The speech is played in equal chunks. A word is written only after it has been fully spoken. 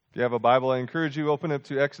If you have a Bible, I encourage you to open it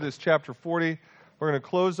to Exodus chapter 40. We're going to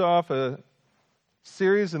close off a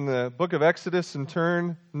series in the book of Exodus and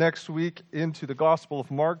turn next week into the Gospel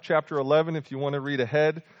of Mark, chapter 11, if you want to read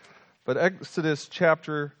ahead. But Exodus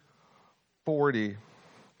chapter 40.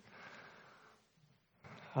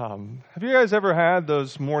 Have you guys ever had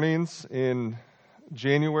those mornings in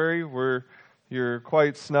January where you're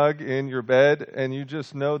quite snug in your bed and you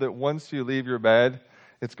just know that once you leave your bed,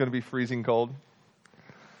 it's going to be freezing cold?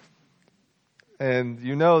 And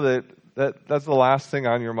you know that's the last thing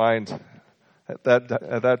on your mind at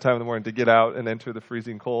that time of the morning, to get out and enter the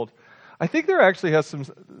freezing cold. I think there actually has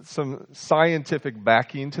some scientific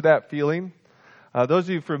backing to that feeling. Those of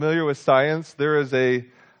you familiar with science, there is a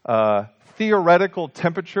theoretical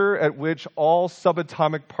temperature at which all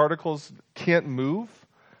subatomic particles can't move.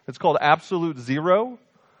 It's called absolute zero.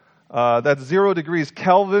 That's 0 degrees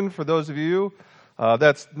Kelvin for those of you.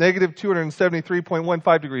 That's negative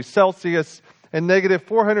 273.15 degrees Celsius and negative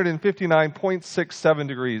 459.67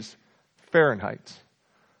 degrees Fahrenheit.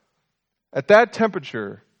 At that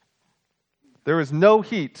temperature, there is no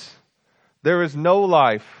heat, there is no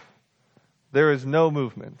life, there is no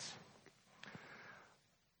movement.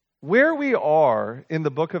 Where we are in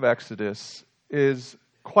the book of Exodus is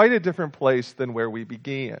quite a different place than where we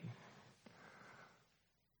began.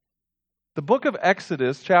 The book of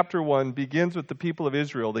Exodus, chapter 1, begins with the people of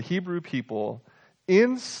Israel, the Hebrew people,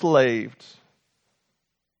 enslaved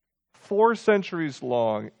 4 centuries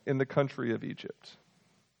long in the country of Egypt.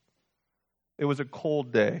 It was a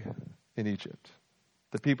cold day in Egypt.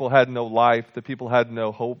 The people had no life. The people had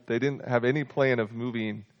no hope. They didn't have any plan of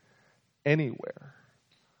moving anywhere.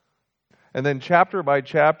 And then chapter by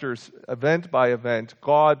chapter, event by event,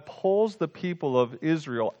 God pulls the people of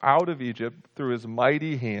Israel out of Egypt through his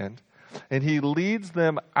mighty hand, and he leads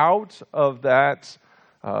them out of that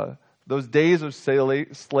those days of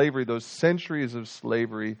slavery, those centuries of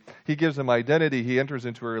slavery. He gives them identity. He enters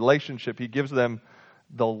into a relationship. He gives them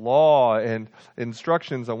the law and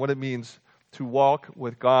instructions on what it means to walk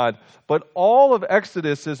with God. But all of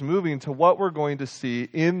Exodus is moving to what we're going to see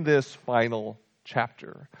in this final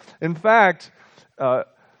chapter. In fact,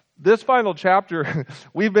 this final chapter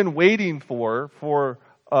we've been waiting for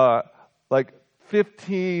like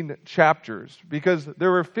 15 chapters, because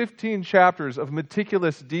there were 15 chapters of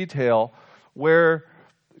meticulous detail where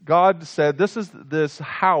God said, this is this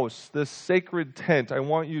house, this sacred tent I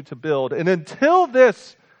want you to build. And until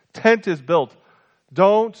this tent is built,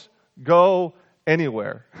 don't go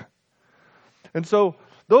anywhere. And so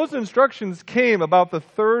those instructions came about the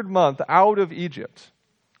 3rd month out of Egypt.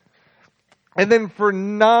 And then for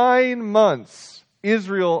 9 months,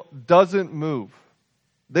 Israel doesn't move.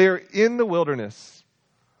 They are in the wilderness,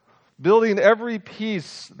 building every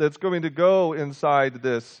piece that's going to go inside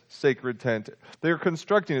this sacred tent. They're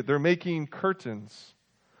constructing it. They're making curtains.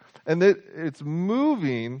 And it's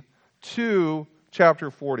moving to chapter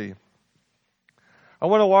 40. I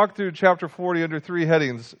want to walk through chapter 40 under 3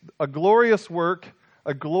 headings: a glorious work,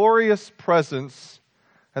 a glorious presence,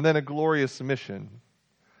 and then a glorious mission.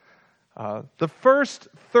 The first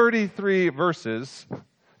 33 verses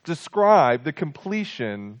describe the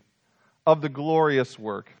completion of the glorious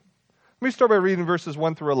work. Let me start by reading verses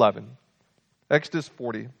 1 through 11. Exodus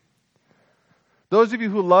 40. Those of you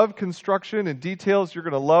who love construction and details, you're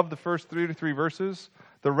going to love the first 33 verses.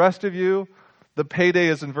 The rest of you, the payday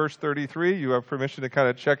is in verse 33. You have permission to kind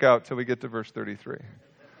of check out till we get to verse 33.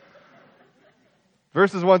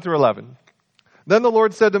 Verses 1 through 11. Then the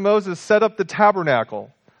Lord said to Moses, set up the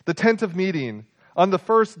tabernacle, the tent of meeting, on the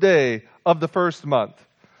first day of the first month.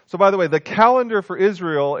 So by the way, the calendar for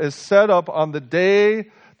Israel is set up on the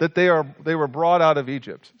day that they were brought out of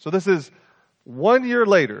Egypt. So this is 1 year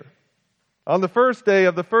later. On the first day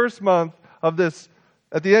of the first month of this,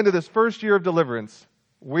 at the end of this first year of deliverance,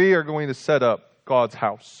 we are going to set up God's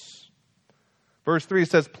house. Verse 3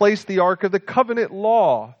 says, place the ark of the covenant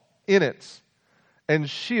law in it and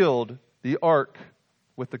shield the ark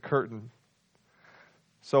with the curtain.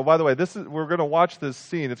 So by the way, we're going to watch this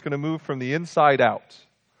scene. It's going to move from the inside out.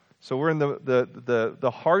 So we're in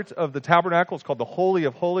the heart of the tabernacle. It's called the Holy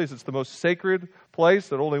of Holies. It's the most sacred place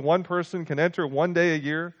that only one person can enter 1 day a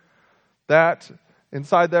year. That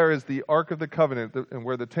inside there is the Ark of the Covenant, and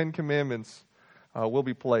where the 10 Commandments will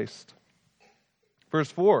be placed.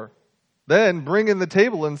 Verse 4, then bring in the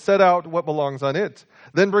table and set out what belongs on it.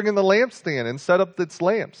 Then bring in the lampstand and set up its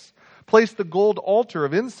lamps. Place the gold altar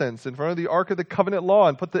of incense in front of the Ark of the Covenant law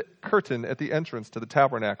and put the curtain at the entrance to the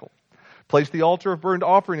tabernacle. Place the altar of burnt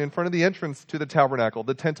offering in front of the entrance to the tabernacle,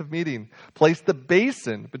 the tent of meeting. Place the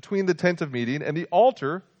basin between the tent of meeting and the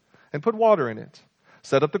altar and put water in it.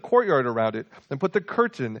 set up the courtyard around it, and put the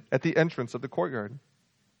curtain at the entrance of the courtyard.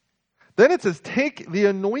 Then it says, take the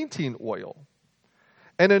anointing oil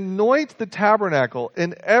and anoint the tabernacle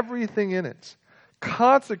and everything in it.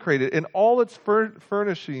 Consecrate it in all its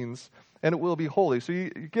furnishings, and it will be holy. So you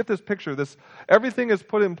get this picture. Everything is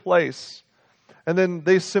put in place. And then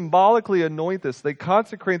they symbolically anoint this. They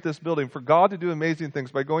consecrate this building for God to do amazing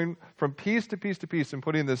things by going from piece to piece to piece and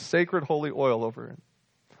putting this sacred holy oil over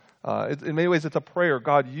it. In many ways, it's a prayer.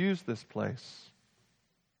 God, use this place.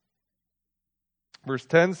 Verse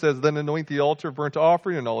 10 says, then anoint the altar of burnt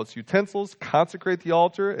offering and all its utensils. Consecrate the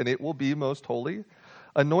altar, and it will be most holy.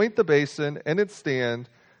 Anoint the basin and its stand,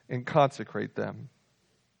 and consecrate them.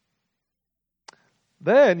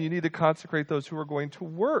 Then you need to consecrate those who are going to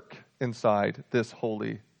work inside this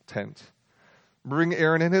holy tent. Bring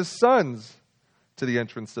Aaron and his sons to the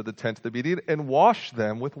entrance of the tent of the meeting and wash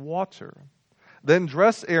them with water. Then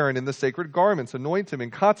dress Aaron in the sacred garments, anoint him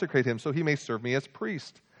and consecrate him so he may serve me as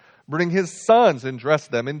priest. Bring his sons and dress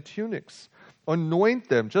them in tunics. Anoint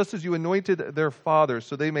them just as you anointed their fathers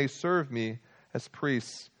so they may serve me as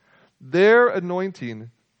priests. Their anointing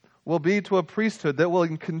will be to a priesthood that will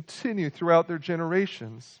continue throughout their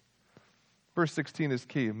generations. Verse 16 is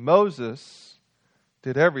key. Moses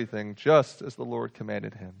did everything just as the Lord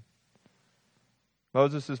commanded him.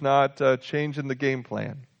 Moses is not changing the game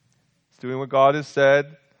plan. He's doing what God has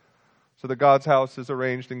said so that God's house is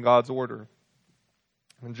arranged in God's order.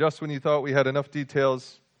 And just when you thought we had enough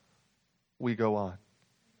details, we go on.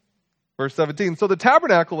 Verse 17, so the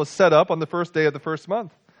tabernacle was set up on the first day of the first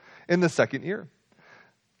month in the second year.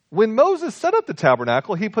 When Moses set up the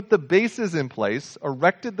tabernacle, he put the bases in place,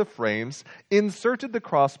 erected the frames, inserted the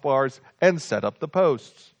crossbars, and set up the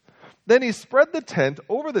posts. Then he spread the tent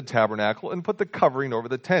over the tabernacle and put the covering over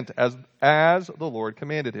the tent as the Lord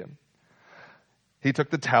commanded him. He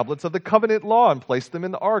took the tablets of the covenant law and placed them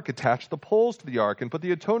in the ark, attached the poles to the ark, and put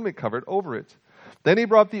the atonement cover over it. Then he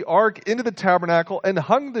brought the ark into the tabernacle and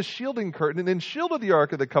hung the shielding curtain and shielded the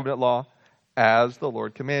ark of the covenant law as the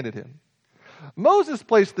Lord commanded him. Moses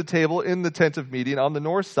placed the table in the tent of meeting on the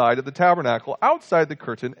north side of the tabernacle outside the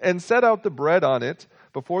curtain and set out the bread on it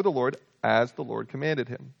before the Lord as the Lord commanded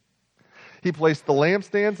him. He placed the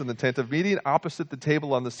lampstands in the tent of meeting opposite the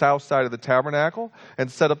table on the south side of the tabernacle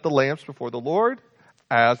and set up the lamps before the Lord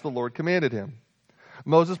as the Lord commanded him.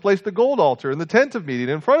 Moses placed the gold altar in the tent of meeting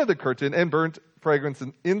in front of the curtain and burnt fragrance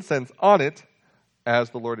and incense on it as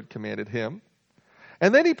the Lord had commanded him.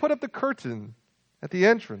 And then he put up the curtain at the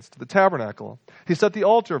entrance to the tabernacle. He set the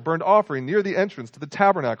altar of burnt offering near the entrance to the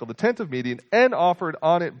tabernacle, the tent of meeting, and offered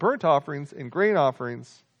on it burnt offerings and grain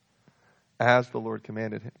offerings as the Lord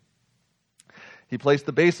commanded him. He placed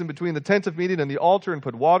the basin between the tent of meeting and the altar and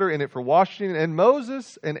put water in it for washing, and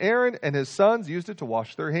Moses and Aaron and his sons used it to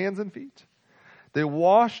wash their hands and feet. They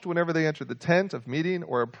washed whenever they entered the tent of meeting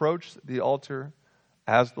or approached the altar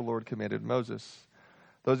as the Lord commanded Moses.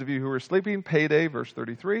 Those of you who were sleeping, payday, verse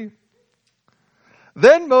 33.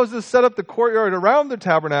 Then Moses set up the courtyard around the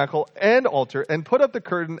tabernacle and altar and put up the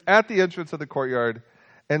curtain at the entrance of the courtyard.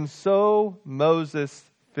 And so Moses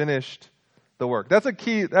finished the work. That's a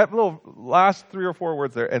key, that little last 3 or 4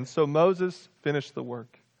 words there. And so Moses finished the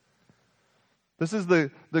work. This is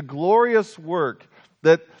the glorious work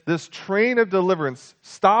that this train of deliverance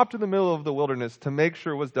stopped in the middle of the wilderness to make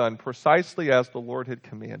sure was done precisely as the Lord had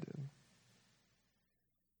commanded.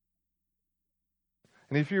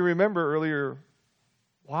 And if you remember earlier,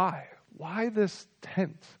 why? Why this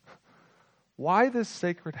tent? Why this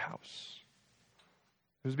sacred house?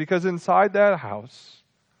 It was because inside that house,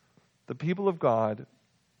 the people of God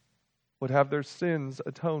would have their sins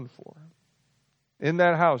atoned for. In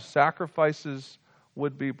that house, sacrifices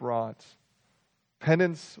would be brought.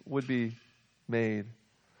 Penance would be made.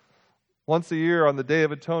 Once a year on the Day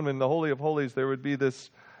of Atonement, the Holy of Holies, there would be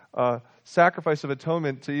this sacrifice of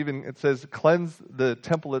atonement to even, it says, cleanse the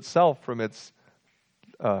temple itself from its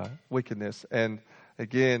wickedness. And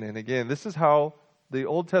again, this is how the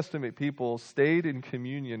Old Testament people stayed in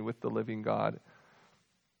communion with the living God.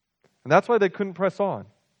 And that's why they couldn't press on.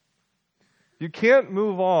 You can't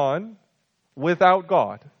move on without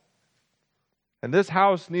God. And this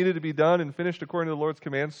house needed to be done and finished according to the Lord's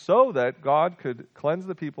commands so that God could cleanse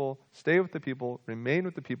the people, stay with the people, remain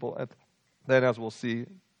with the people, and then, as we'll see,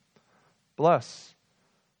 bless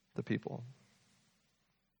the people.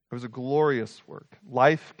 It was a glorious work.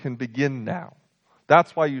 Life can begin now.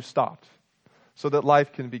 That's why you stopped, so that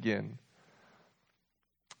life can begin.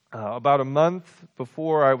 About a month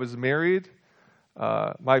before I was married,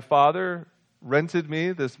 my father rented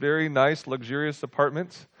me this very nice, luxurious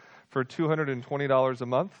apartment for $220 a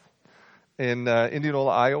month in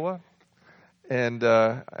Indianola, Iowa. And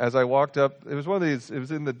as I walked up, it was one of these, it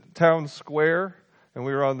was in the town square, and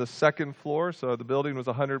we were on the second floor, so the building was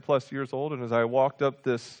 100 plus years old. And as I walked up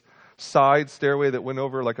this side stairway that went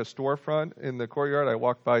over like a storefront in the courtyard, I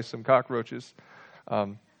walked by some cockroaches.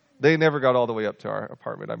 They never got all the way up to our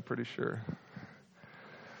apartment, I'm pretty sure.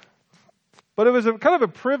 But it was kind of a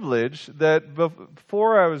privilege that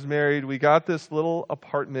before I was married, we got this little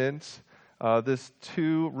apartment, this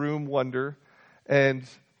 2-room wonder, and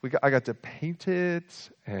I got to paint it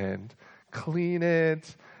and clean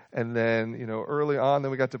it, and then, early on, then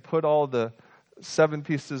we got to put all the 7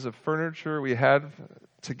 pieces of furniture we had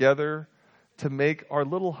together to make our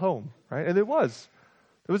little home, right? And it was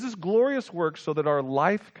this glorious work so that our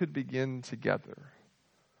life could begin together.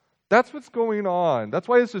 That's what's going on. That's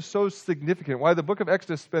why this is so significant, why the book of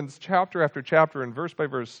Exodus spends chapter after chapter and verse by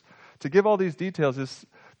verse to give all these details. Is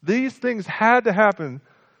these things had to happen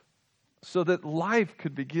so that life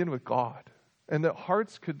could begin with God and that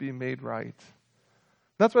hearts could be made right.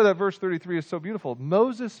 That's why that verse 33 is so beautiful.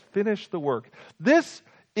 Moses finished the work. This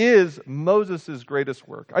is Moses' greatest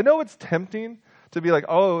work. I know it's tempting to be like,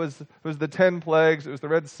 oh, it was the 10 plagues, it was the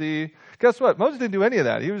Red Sea. Guess what? Moses didn't do any of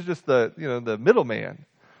that. He was just the middleman.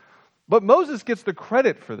 But Moses gets the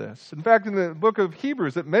credit for this. In fact, in the book of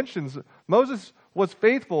Hebrews, it mentions Moses was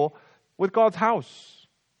faithful with God's house.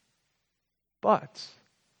 But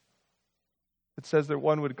it says that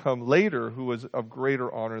one would come later who was of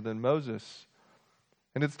greater honor than Moses.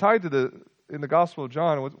 And it's tied to in the Gospel of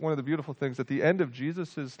John, one of the beautiful things, at the end of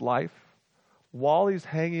Jesus' life, while he's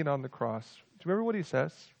hanging on the cross, do you remember what he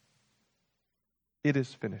says? It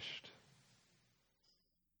is finished.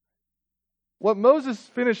 What Moses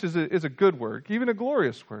finished is a good work, even a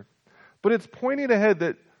glorious work. But it's pointing ahead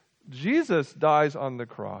that Jesus dies on the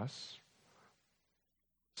cross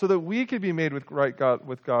so that we can be made with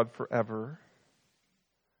God forever,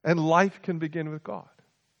 and life can begin with God.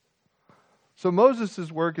 So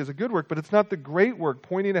Moses' work is a good work, but it's not the great work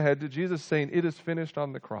pointing ahead to Jesus saying, it is finished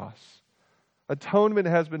on the cross. Atonement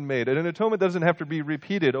has been made. And an atonement doesn't have to be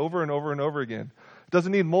repeated over and over and over again. It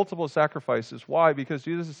doesn't need multiple sacrifices. Why? Because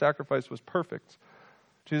Jesus' sacrifice was perfect.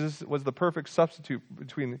 Jesus was the perfect substitute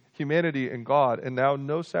between humanity and God, and now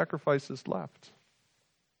no sacrifice is left.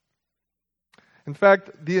 In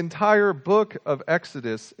fact, the entire book of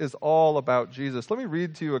Exodus is all about Jesus. Let me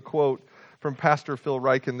read to you a quote from Pastor Phil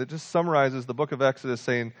Ryken that just summarizes the book of Exodus,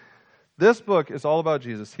 saying, this book is all about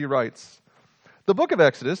Jesus. He writes, the book of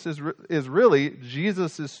Exodus is really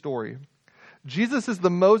Jesus' story. Jesus is the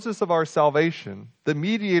Moses of our salvation, the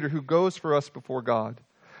mediator who goes for us before God.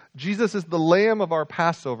 Jesus is the lamb of our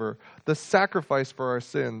Passover, the sacrifice for our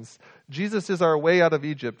sins. Jesus is our way out of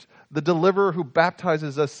Egypt, the deliverer who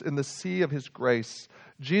baptizes us in the sea of his grace.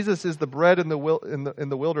 Jesus is the bread in the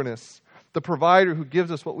wilderness, the provider who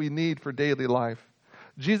gives us what we need for daily life.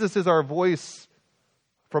 Jesus is our voice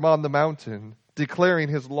from on the mountain, declaring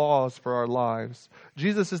his laws for our lives.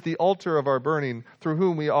 Jesus is the altar of our burning, through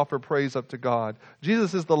whom we offer praise up to God.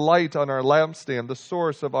 Jesus is the light on our lampstand, the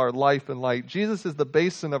source of our life and light. Jesus is the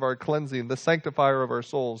basin of our cleansing, the sanctifier of our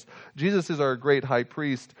souls. Jesus is our great high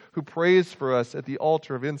priest, who prays for us at the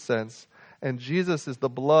altar of incense. And Jesus is the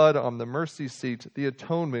blood on the mercy seat, the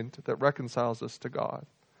atonement that reconciles us to God.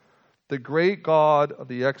 The great God of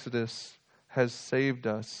the Exodus has saved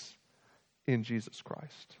us in Jesus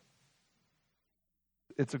Christ.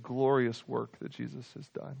 It's a glorious work that Jesus has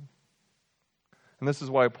done. And this is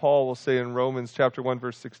why Paul will say in Romans chapter 1,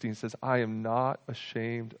 verse 16, says, I am not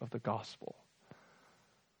ashamed of the gospel.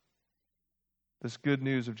 This good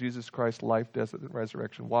news of Jesus Christ's life, death, and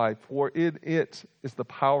resurrection. Why? For in it is the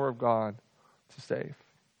power of God to save,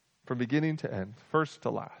 from beginning to end, first to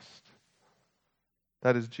last.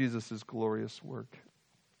 That is Jesus' glorious work.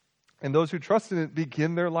 And those who trust in it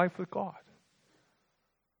begin their life with God.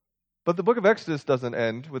 But the book of Exodus doesn't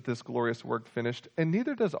end with this glorious work finished, and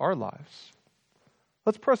neither does our lives.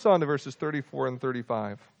 Let's press on to verses 34 and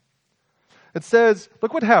 35. It says,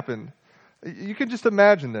 look what happened. You can just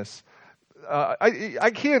imagine this.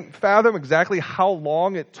 I can't fathom exactly how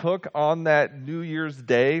long it took on that New Year's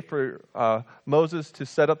Day for Moses to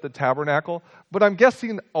set up the tabernacle, but I'm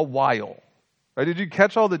guessing a while. Right? Did you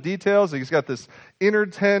catch all the details? He's got this inner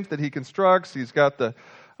tent that he constructs. He's got the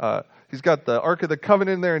Ark of the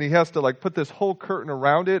Covenant in there, and he has to put this whole curtain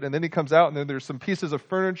around it, and then he comes out, and then there's some pieces of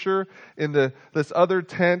furniture in this other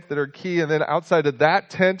tent that are key, and then outside of that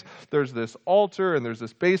tent, there's this altar, and there's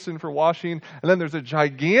this basin for washing, and then there's a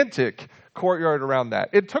gigantic courtyard around that.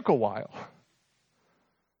 It took a while.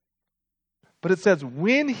 But it says,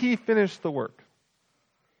 when he finished the work,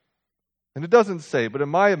 and it doesn't say, but in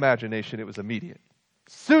my imagination, it was immediate.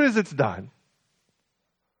 As soon as it's done,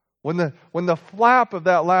 When the flap of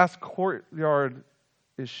that last courtyard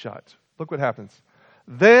is shut, look what happens.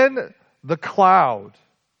 Then the cloud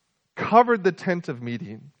covered the tent of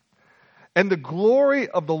meeting, and the glory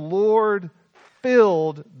of the Lord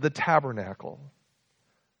filled the tabernacle.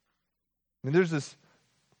 And there's this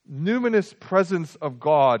numinous presence of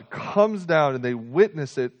God comes down, and they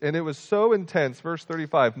witness it, and it was so intense. Verse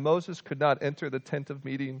 35, Moses could not enter the tent of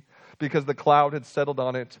meeting because the cloud had settled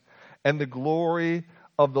on it, and the glory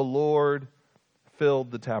of the Lord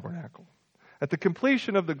filled the tabernacle. At the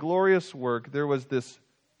completion of the glorious work, there was this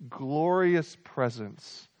glorious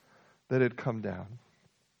presence that had come down.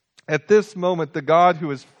 At this moment, the God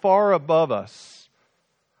who is far above us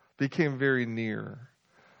became very near.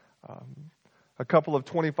 A couple of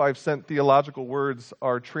 25-cent theological words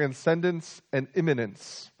are transcendence and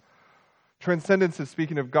immanence. Transcendence is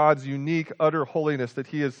speaking of God's unique, utter holiness, that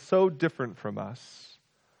He is so different from us.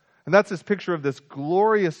 And that's this picture of this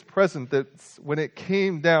glorious presence that when it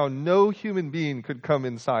came down, no human being could come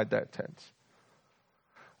inside that tent.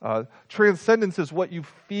 Transcendence is what you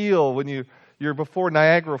feel when you're before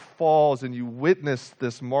Niagara Falls and you witness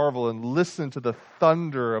this marvel and listen to the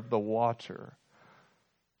thunder of the water.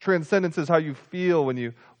 Transcendence is how you feel when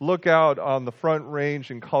you look out on the Front Range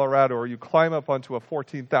in Colorado, or you climb up onto a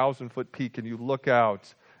 14,000-foot peak and you look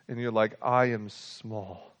out and you're like, I am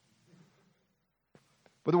small.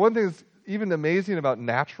 But the one thing that's even amazing about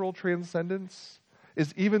natural transcendence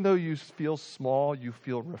is even though you feel small, you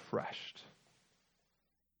feel refreshed.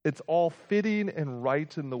 It's all fitting and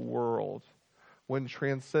right in the world when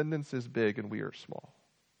transcendence is big and we are small.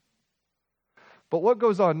 But what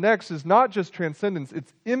goes on next is not just transcendence,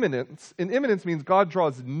 it's immanence. And immanence means God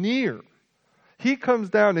draws near. He comes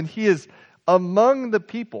down and He is among the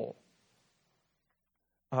people.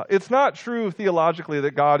 It's not true theologically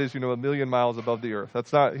that God is, a million miles above the earth.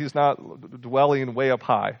 He's not dwelling way up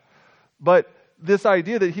high. But this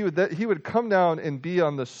idea that he would come down and be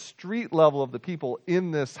on the street level of the people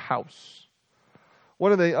in this house.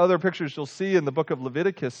 One of the other pictures you'll see in the book of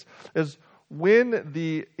Leviticus is when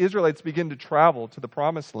the Israelites begin to travel to the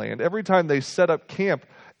promised land, every time they set up camp,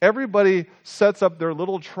 everybody sets up their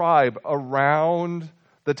little tribe around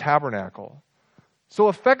the tabernacle. So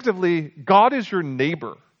effectively, God is your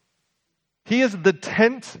neighbor. He is the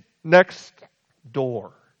tent next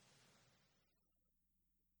door.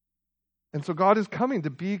 And so God is coming to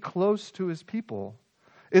be close to His people.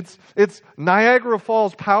 It's Niagara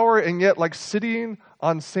Falls power, and yet like sitting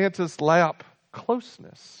on Santa's lap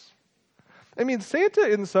closeness. I mean, Santa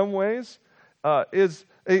in some ways is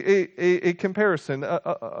a comparison,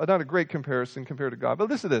 not a great comparison compared to God. But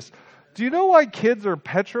listen to this. Do you know why kids are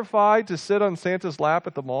petrified to sit on Santa's lap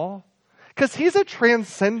at the mall? Because He's a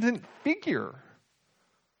transcendent figure.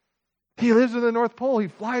 He lives in the North Pole. He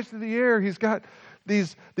flies through the air. He's got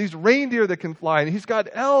these reindeer that can fly, and He's got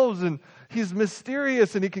elves, and He's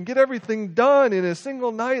mysterious, and He can get everything done in a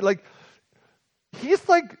single night. Like he's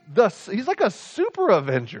like a super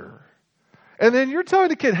Avenger. And then you're telling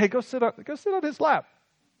the kid, "Hey, go sit on his lap.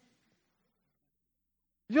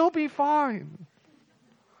 You'll be fine."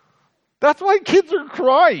 That's why kids are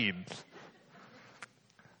crying.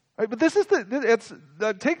 Right, but this is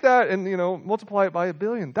take that and multiply it by 1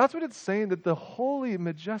 billion. That's what it's saying, that the holy,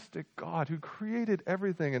 majestic God who created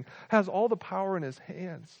everything and has all the power in His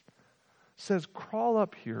hands says, "Crawl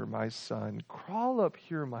up here, my son. Crawl up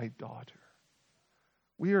here, my daughter.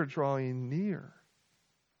 We are drawing near."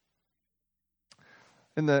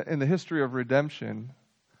 In the history of redemption,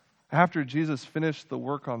 after Jesus finished the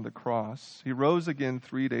work on the cross, He rose again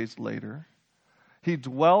 3 days later. He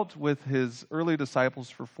dwelt with His early disciples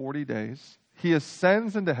for 40 days. He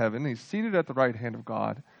ascends into heaven. He's seated at the right hand of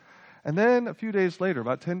God. And then a few days later,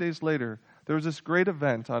 about 10 days later, there was this great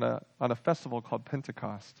event on a festival called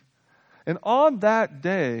Pentecost. And on that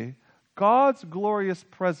day, God's glorious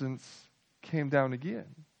presence came down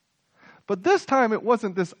again. But this time it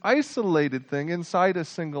wasn't this isolated thing inside a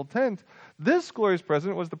single tent. This glorious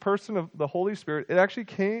presence was the person of the Holy Spirit.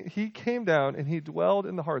 He came down and He dwelled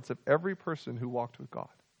in the hearts of every person who walked with God.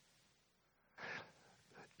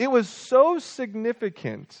 It was so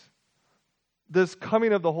significant, this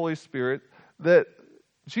coming of the Holy Spirit, that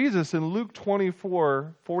Jesus in Luke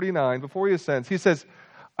 24:49, before He ascends, He says,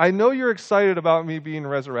 "I know you're excited about me being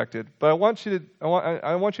resurrected, but I want you to know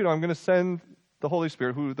I'm going to send the Holy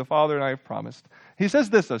Spirit, who the Father and I have promised." He says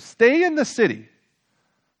this, though: "Stay in the city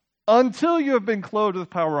until you have been clothed with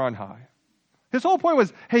power on high." His whole point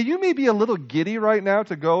was, hey, you may be a little giddy right now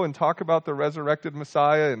to go and talk about the resurrected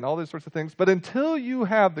Messiah and all these sorts of things, but until you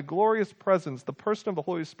have the glorious presence, the person of the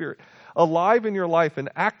Holy Spirit, alive in your life and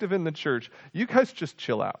active in the church, you guys just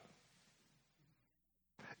chill out.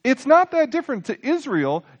 It's not that different to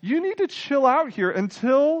Israel. You need to chill out here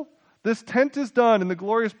until this tent is done and the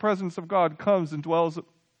glorious presence of God comes and dwells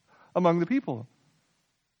among the people.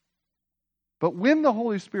 But when the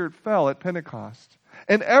Holy Spirit fell at Pentecost,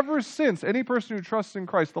 and ever since, any person who trusts in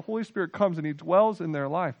Christ, the Holy Spirit comes and He dwells in their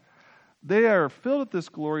life. They are filled with this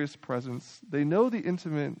glorious presence. They know the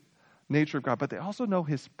intimate nature of God, but they also know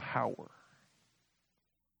His power.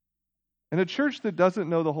 And a church that doesn't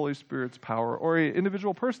know the Holy Spirit's power, or an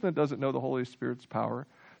individual person that doesn't know the Holy Spirit's power,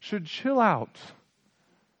 should chill out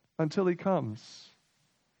until He comes.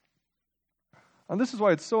 And this is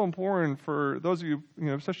why it's so important for those of you,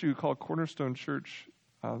 especially who call Cornerstone Church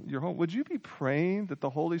your home. Would you be praying that the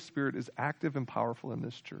Holy Spirit is active and powerful in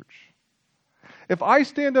this church? If I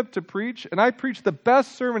stand up to preach, and I preach the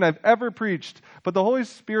best sermon I've ever preached, but the Holy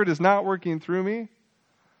Spirit is not working through me,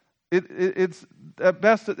 it's at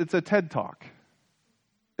best, it's a TED Talk.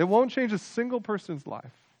 It won't change a single person's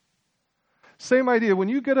life. Same idea. When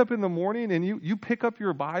you get up in the morning and you pick up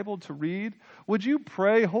your Bible to read, would you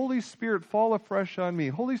pray, Holy Spirit, fall afresh on me.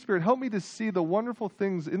 Holy Spirit, help me to see the wonderful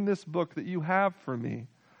things in this book that you have for me.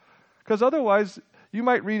 Because otherwise, you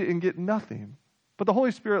might read it and get nothing. But the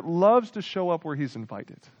Holy Spirit loves to show up where He's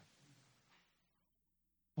invited.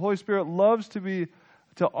 The Holy Spirit loves to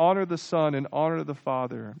honor the Son and honor the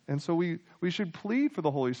Father. And so we should plead for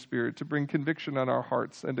the Holy Spirit to bring conviction on our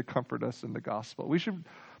hearts and to comfort us in the gospel. We should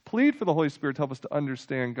plead for the Holy Spirit to help us to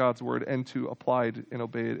understand God's word and to apply it and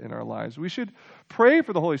obey it in our lives. We should pray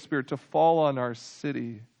for the Holy Spirit to fall on our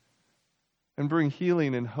city and bring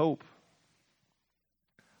healing and hope.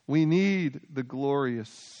 We need the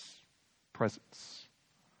glorious presence.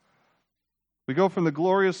 We go from the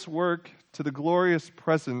glorious work to the glorious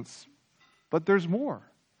presence, but there's more.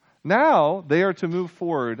 Now they are to move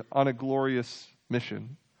forward on a glorious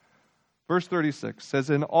mission. Verse 36 says,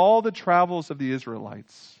 in all the travels of the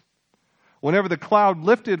Israelites, whenever the cloud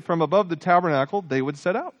lifted from above the tabernacle, they would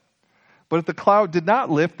set out. But if the cloud did not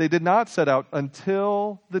lift, they did not set out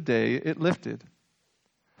until the day it lifted.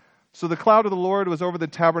 So the cloud of the Lord was over the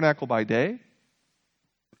tabernacle by day,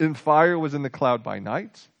 and fire was in the cloud by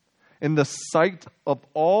night, in the sight of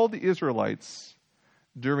all the Israelites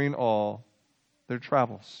during all their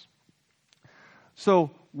travels.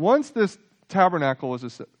 So once this tabernacle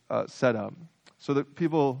was set up so that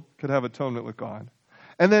people could have atonement with God,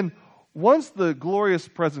 and then once the glorious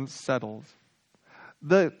presence settled,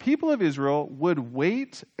 the people of Israel would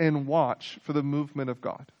wait and watch for the movement of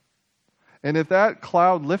God. And if that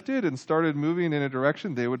cloud lifted and started moving in a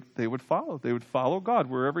direction, they would follow. They would follow God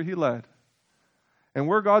wherever He led. And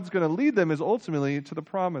where God's going to lead them is ultimately to the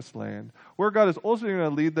promised land. Where God is ultimately going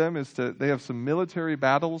to lead them is they have some military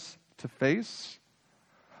battles to face.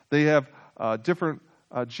 They have different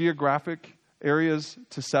geographic areas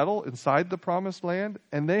to settle inside the promised land.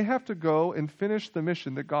 And they have to go and finish the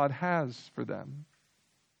mission that God has for them.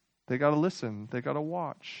 They got to listen. They got to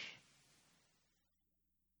watch.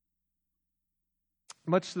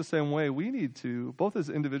 Much the same way we need to, both as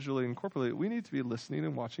individually and corporately, we need to be listening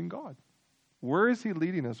and watching God. Where is He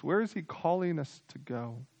leading us? Where is He calling us to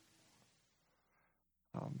go?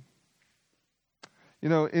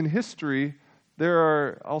 In history, there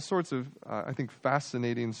are all sorts of, I think,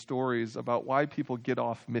 fascinating stories about why people get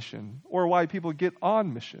off mission or why people get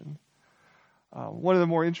on mission. One of the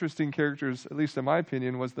more interesting characters, at least in my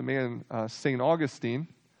opinion, was the man St. Augustine.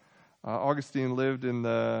 Augustine lived in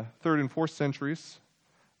the 3rd and 4th centuries,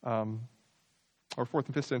 or 4th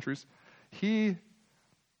and 5th centuries. He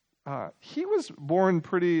was born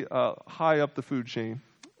pretty high up the food chain,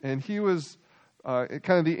 and he was kind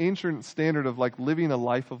of the ancient standard of like living a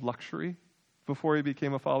life of luxury before he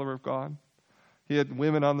became a follower of God. He had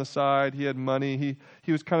women on the side. He had money.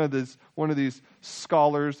 He was kind of one of these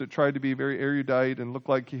scholars that tried to be very erudite and look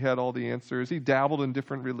like he had all the answers. He dabbled in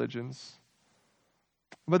different religions.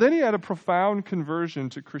 But then he had a profound conversion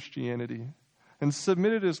to Christianity and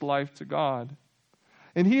submitted his life to God.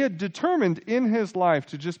 And he had determined in his life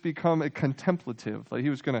to just become a contemplative. Like he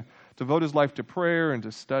was going to devote his life to prayer and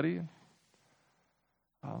to study.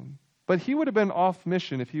 But he would have been off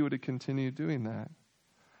mission if he would have continued doing that.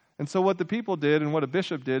 And so what the people did and what a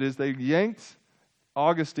bishop did is they yanked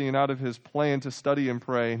Augustine out of his plan to study and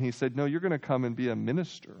pray. And he said, no, you're going to come and be a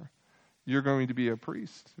minister. You're going to be a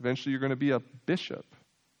priest. Eventually you're going to be a bishop.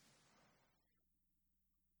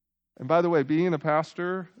 And by the way, being a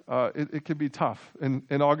pastor, it can be tough. And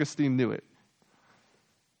Augustine knew it.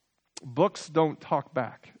 Books don't talk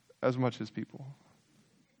back as much as people.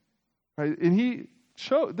 Right? And he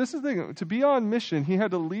chose, this is the thing, to be on mission, he had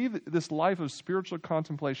to leave this life of spiritual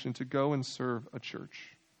contemplation to go and serve a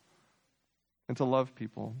church and to love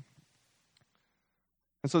people.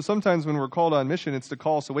 And so sometimes when we're called on mission, it's to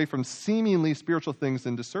call us away from seemingly spiritual things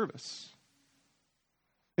into service.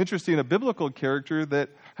 Interesting, a biblical character that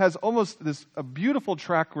has almost a beautiful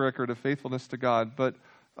track record of faithfulness to God, but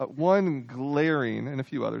one glaring, and a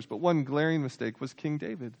few others, but one glaring mistake was King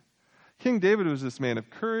David. King David was this man of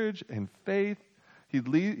courage and faith. He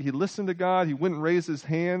listened to God. He wouldn't raise his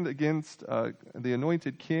hand against the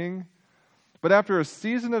anointed king. But after a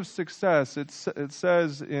season of success, it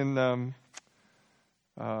says in,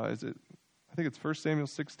 I think it's 1 Samuel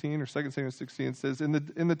 16 or 2 Samuel 16, it says,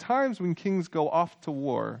 in the times when kings go off to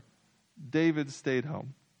war, David stayed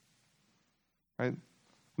home. Right?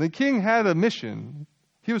 The king had a mission.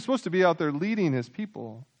 He was supposed to be out there leading his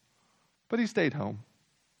people, but he stayed home.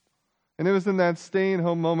 And it was in that staying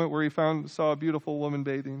home moment where he saw a beautiful woman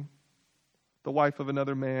bathing, the wife of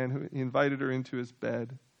another man, who he invited her into his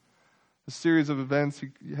bed. A series of events,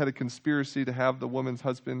 he had a conspiracy to have the woman's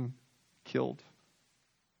husband killed.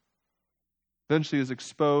 Eventually he is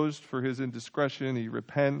exposed for his indiscretion. He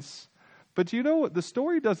repents. But do you know what? The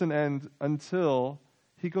story doesn't end until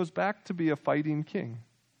he goes back to be a fighting king.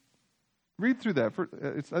 Read through that.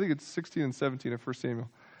 I think it's 16 and 17 of 1 Samuel.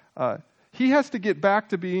 He has to get back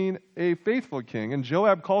to being a faithful king. And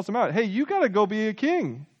Joab calls him out. Hey, you got to go be a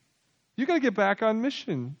king. You got to get back on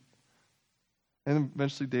mission. And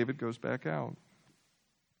eventually David goes back out.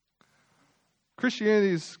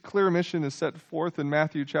 Christianity's clear mission is set forth in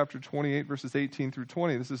Matthew chapter 28, verses 18 through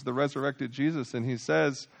 20. This is the resurrected Jesus. And he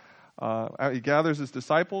says, he gathers his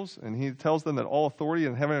disciples and he tells them that all authority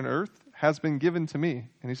in heaven and earth has been given to me.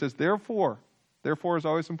 And he says, therefore is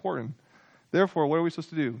always important. Therefore, what are we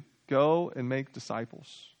supposed to do? Go and make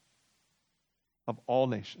disciples of all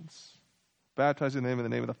nations, baptizing them in the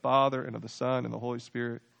name of the Father and of the Son and the Holy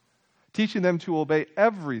Spirit, teaching them to obey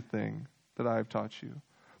everything that I have taught you.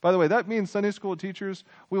 By the way, that means Sunday school teachers,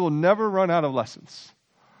 we will never run out of lessons.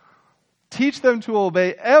 Teach them to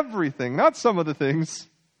obey everything, not some of the things,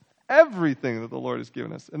 everything that the Lord has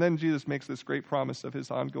given us. And then Jesus makes this great promise of his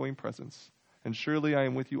ongoing presence. And surely I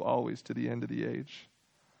am with you always to the end of the age.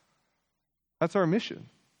 That's our mission.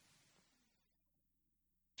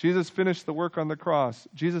 Jesus finished the work on the cross.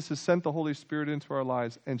 Jesus has sent the Holy Spirit into our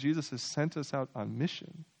lives. And Jesus has sent us out on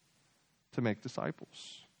mission to make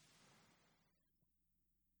disciples.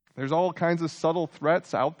 There's all kinds of subtle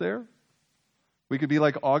threats out there. We could be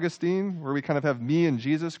like Augustine, where we kind of have me and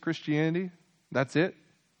Jesus Christianity. That's it.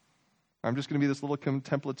 I'm just going to be this little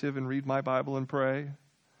contemplative and read my Bible and pray,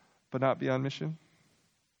 but not be on mission.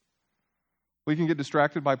 We can get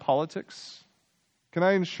distracted by politics. Can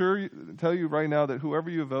I tell you right now that whoever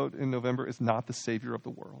you vote in November is not the Savior of the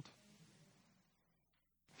world.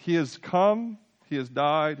 He has come, he has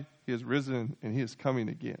died, he has risen, and he is coming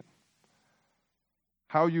again.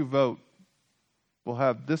 How you vote will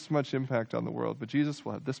have this much impact on the world, but Jesus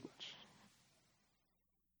will have this much.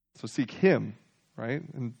 So seek him, right?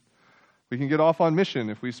 And we can get off on mission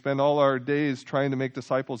if we spend all our days trying to make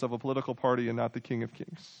disciples of a political party and not the King of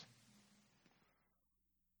Kings.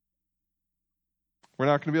 We're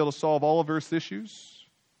not going to be able to solve all of Earth's issues.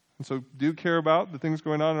 And so do care about the things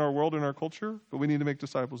going on in our world and our culture, but we need to make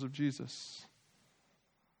disciples of Jesus.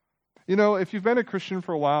 You know, if you've been a Christian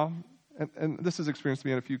for a while, and this has experienced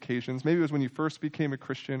me on a few occasions, maybe it was when you first became a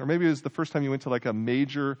Christian, or maybe it was the first time you went to like a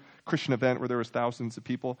major Christian event where there was thousands of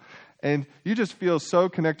people, and you just feel so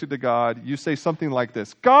connected to God, you say something like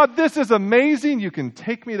this: God, this is amazing, you can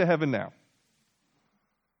take me to heaven now.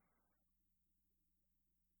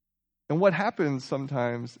 And what happens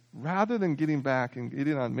sometimes, rather than getting back and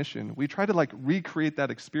getting on mission, we try to like recreate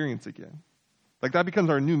that experience again. Like that becomes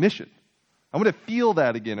our new mission. I'm going to feel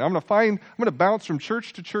that again. I'm going to bounce from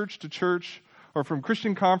church to church to church, or from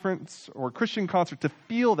Christian conference or Christian concert to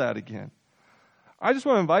feel that again. I just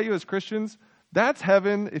want to invite you as Christians, that's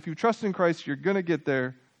heaven. If you trust in Christ, you're going to get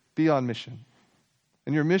there. Be on mission.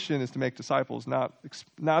 And your mission is to make disciples, not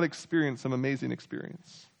experience some amazing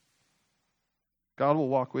experience. God will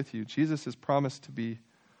walk with you. Jesus has promised to be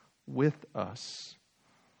with us.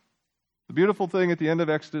 The beautiful thing at the end of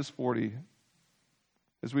Exodus 40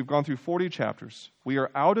 is we've gone through 40 chapters. We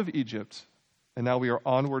are out of Egypt, and now we are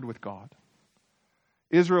onward with God.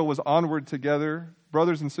 Israel was onward together.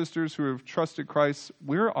 Brothers and sisters who have trusted Christ,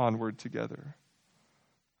 we're onward together.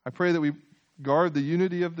 I pray that we guard the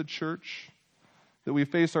unity of the church, that we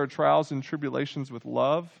face our trials and tribulations with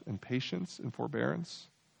love and patience and forbearance.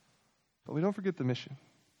 But we don't forget the mission.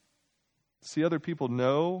 See other people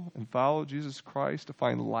know and follow Jesus Christ, to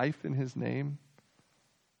find life in his name.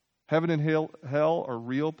 Heaven and hell are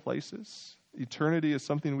real places. Eternity is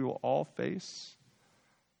something we will all face.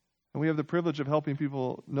 And we have the privilege of helping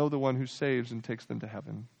people know the one who saves and takes them to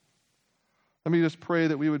heaven. Let me just pray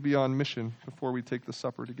that we would be on mission before we take the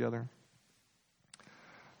supper together.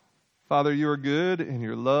 Father, you are good and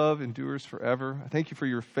your love endures forever. I thank you for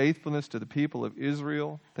your faithfulness to the people of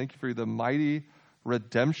Israel. Thank you for the mighty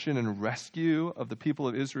redemption and rescue of the people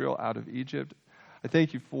of Israel out of Egypt. I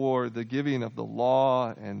thank you for the giving of the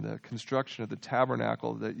law and the construction of the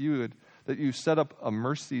tabernacle, that you set up a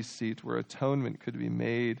mercy seat where atonement could be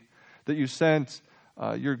made, that you sent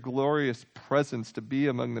your glorious presence to be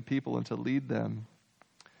among the people and to lead them.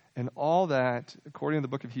 And all that, according to the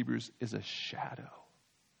book of Hebrews, is a shadow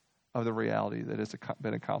of the reality that has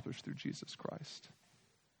been accomplished through Jesus Christ.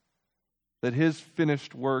 That his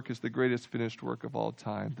finished work is the greatest finished work of all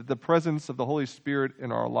time. That the presence of the Holy Spirit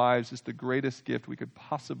in our lives is the greatest gift we could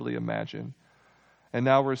possibly imagine. And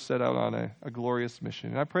now we're set out on a glorious mission.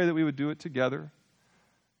 And I pray that we would do it together.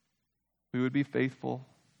 We would be faithful.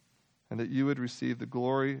 And that you would receive the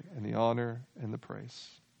glory and the honor and the praise.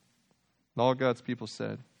 And all God's people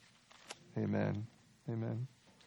said, amen. Amen.